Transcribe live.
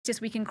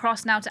We can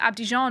cross now to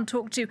Abidjan and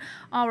talk to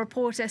our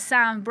reporter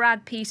Sam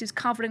Bradpiece, who's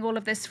covering all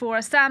of this for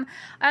us. Sam,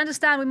 I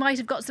understand we might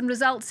have got some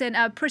results in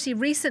pretty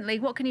recently.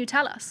 What can you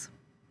tell us?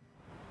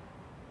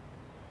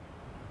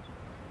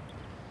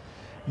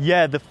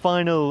 Yeah, the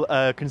final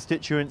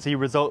constituency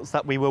results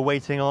that we were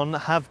waiting on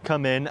have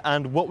come in,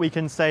 and what we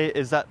can say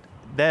is that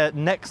their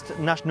next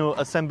National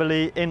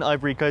Assembly in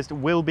Ivory Coast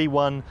will be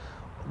won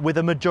with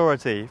a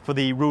majority for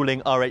the ruling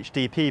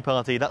RHDP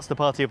party. That's the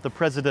party of the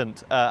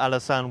President,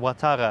 Alassane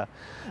Ouattara.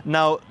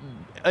 Now,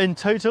 in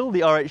total,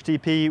 the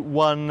RHDP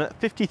won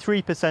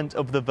 53%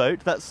 of the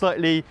vote.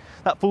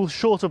 That falls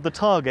short of the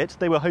target.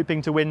 They were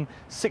hoping to win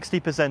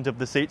 60% of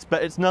the seats,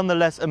 but it's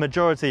nonetheless a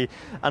majority.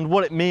 And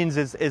what it means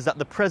is that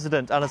the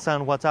President,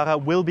 Alassane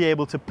Ouattara, will be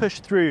able to push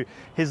through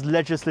his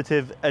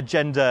legislative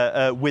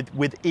agenda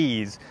with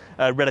ease,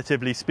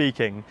 relatively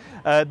speaking.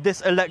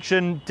 This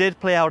election did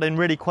play out in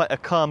really quite a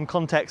calm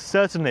context,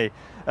 certainly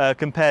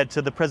compared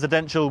to the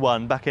presidential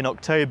one back in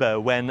October,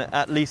 when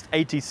at least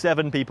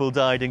 87 people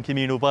died in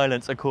communal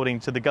violence, according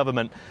to the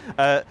government.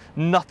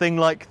 Nothing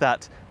like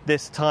that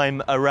this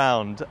time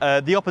around.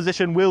 The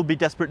opposition will be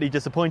desperately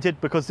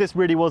disappointed because this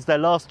really was their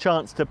last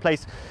chance to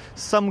place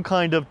some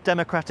kind of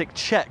democratic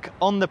check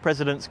on the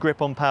president's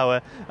grip on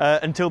power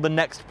until the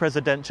next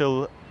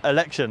presidential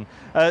election.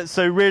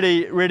 So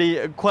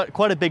really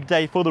quite a big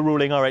day for the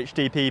ruling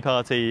RHDP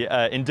party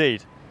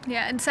indeed.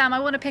 Yeah, and Sam, I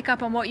want to pick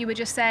up on what you were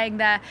just saying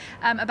there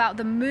about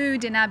the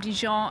mood in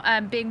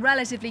Abidjan being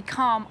relatively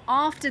calm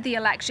after the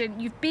election.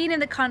 You've been in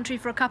the country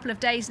for a couple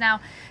of days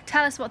now.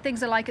 Tell us what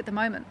things are like at the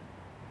moment.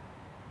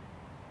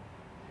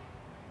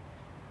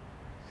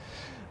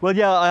 Well,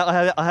 yeah,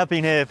 I have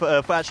been here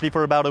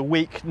for about a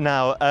week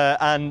now,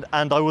 and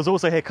I was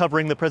also here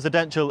covering the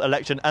presidential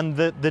election, and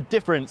the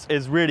difference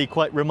is really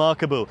quite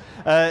remarkable.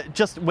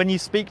 Just when you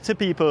speak to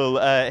people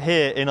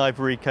here in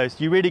Ivory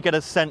Coast, you really get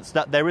a sense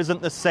that there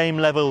isn't the same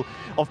level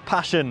of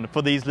passion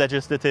for these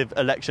legislative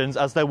elections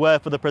as there were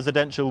for the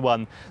presidential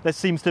one. There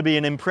seems to be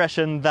an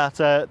impression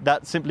that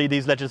simply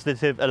these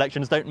legislative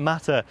elections don't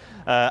matter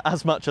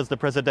as much as the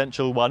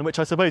presidential one, which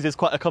I suppose is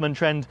quite a common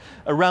trend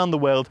around the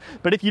world.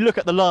 But if you look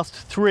at the last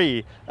three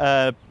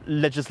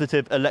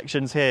legislative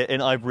elections here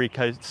in Ivory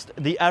Coast,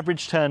 the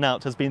average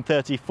turnout has been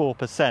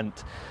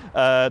 34%.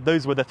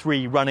 Those were the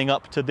three running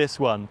up to this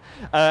one.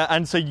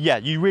 And so, yeah,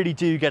 you really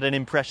do get an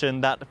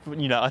impression that,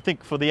 I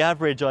think for the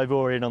average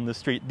Ivorian on the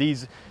street,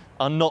 these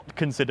are not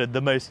considered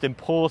the most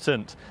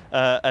important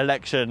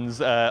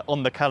elections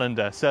on the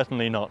calendar,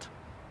 certainly not.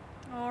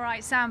 All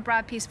right, Sam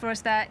Bradpiece for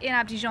us there in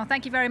Abidjan.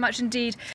 Thank you very much indeed.